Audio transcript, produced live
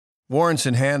Warrants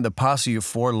in hand, the posse of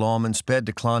 4 lawmen sped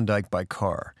to Klondike by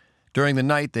car. During the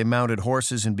night, they mounted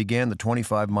horses and began the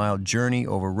 25-mile journey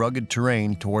over rugged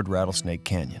terrain toward Rattlesnake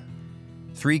Canyon.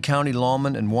 3 county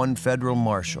lawmen and 1 federal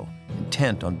marshal,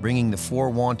 intent on bringing the 4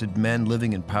 wanted men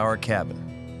living in Power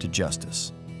Cabin to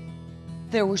justice.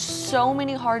 There were so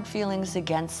many hard feelings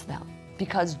against them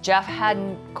because Jeff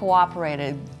hadn't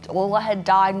cooperated, Ola had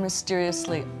died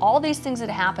mysteriously, all these things had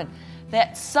happened,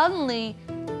 that suddenly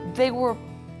they were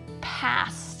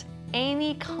past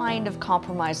any kind of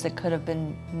compromise that could have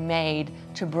been made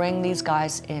to bring these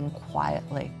guys in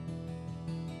quietly.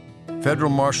 Federal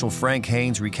Marshal Frank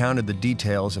Haynes recounted the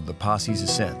details of the posse's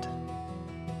ascent.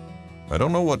 I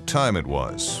don't know what time it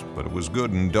was, but it was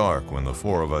good and dark when the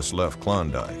 4 of us left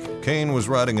Klondike. Kane was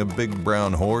riding a big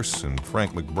brown horse and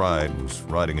Frank McBride was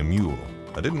riding a mule.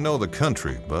 I didn't know the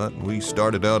country, but we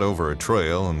started out over a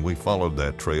trail and we followed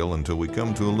that trail until we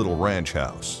come to a little ranch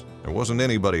house. There wasn't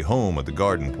anybody home at the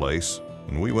garden place,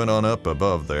 and we went on up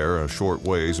above there a short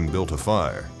ways and built a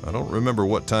fire. I don't remember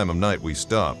what time of night we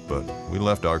stopped, but we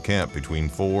left our camp between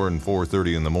 4 and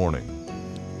 4:30 in the morning.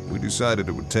 We decided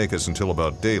it would take us until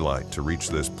about daylight to reach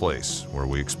this place, where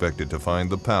we expected to find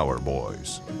the Power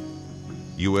Boys.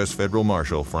 U.S. Federal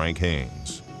Marshal Frank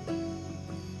Haynes.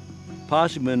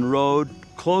 Posseman rode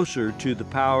closer to the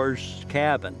Powers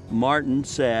cabin. Martin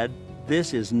said,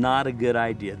 "This is not a good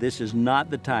idea. This is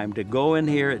not the time to go in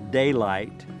here at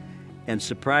daylight and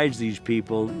surprise these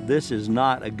people. This is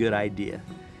not a good idea."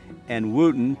 And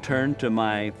Wooten turned to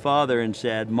my father and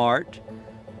said, "Mart,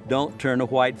 don't turn a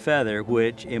white feather,"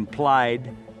 which implied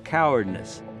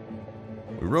cowardness.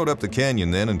 We rode up the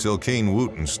canyon then until Kane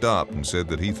Wooten stopped and said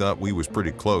that he thought we was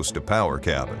pretty close to Power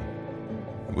Cabin.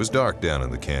 It was dark down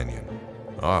in the canyon,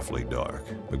 awfully dark.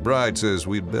 McBride says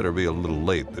we'd better be a little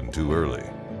late than too early.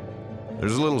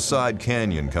 There's a little side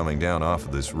canyon coming down off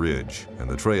of this ridge, and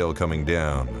the trail coming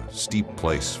down, a steep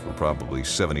place for probably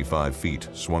 75 feet,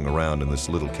 swung around in this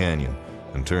little canyon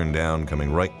and turned down,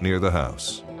 coming right near the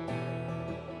house.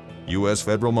 U.S.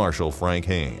 Federal Marshal Frank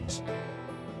Haynes.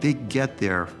 They get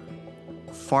there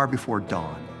far before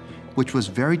dawn, which was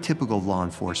very typical of law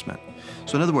enforcement.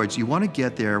 So in other words, you want to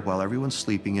get there while everyone's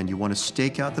sleeping and you want to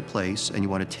stake out the place and you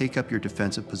want to take up your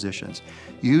defensive positions.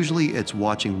 Usually it's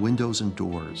watching windows and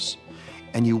doors.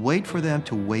 And you wait for them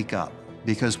to wake up,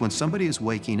 because when somebody is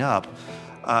waking up,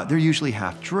 they're usually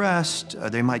half dressed,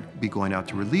 they might be going out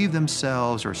to relieve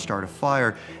themselves or start a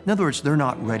fire. In other words, they're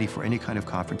not ready for any kind of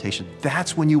confrontation.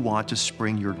 That's when you want to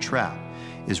spring your trap,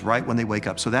 is right when they wake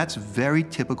up. So that's very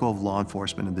typical of law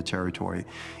enforcement in the territory,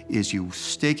 is you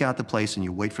stake out the place and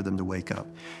you wait for them to wake up.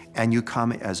 And you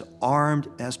come as armed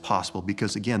as possible,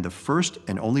 because again, the first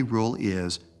and only rule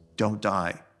is don't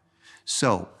die.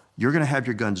 So you're going to have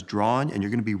your guns drawn and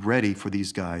you're going to be ready for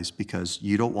these guys, because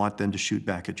you don't want them to shoot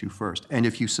back at you first. And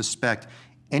if you suspect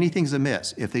anything's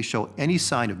amiss, if they show any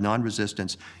sign of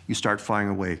non-resistance, you start firing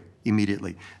away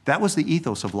immediately. That was the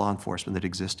ethos of law enforcement that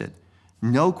existed.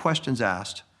 No questions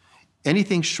asked.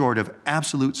 Anything short of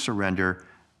absolute surrender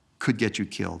could get you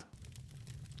killed.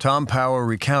 Tom Power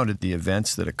recounted the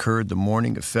events that occurred the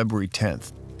morning of February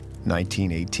 10th,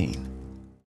 1918.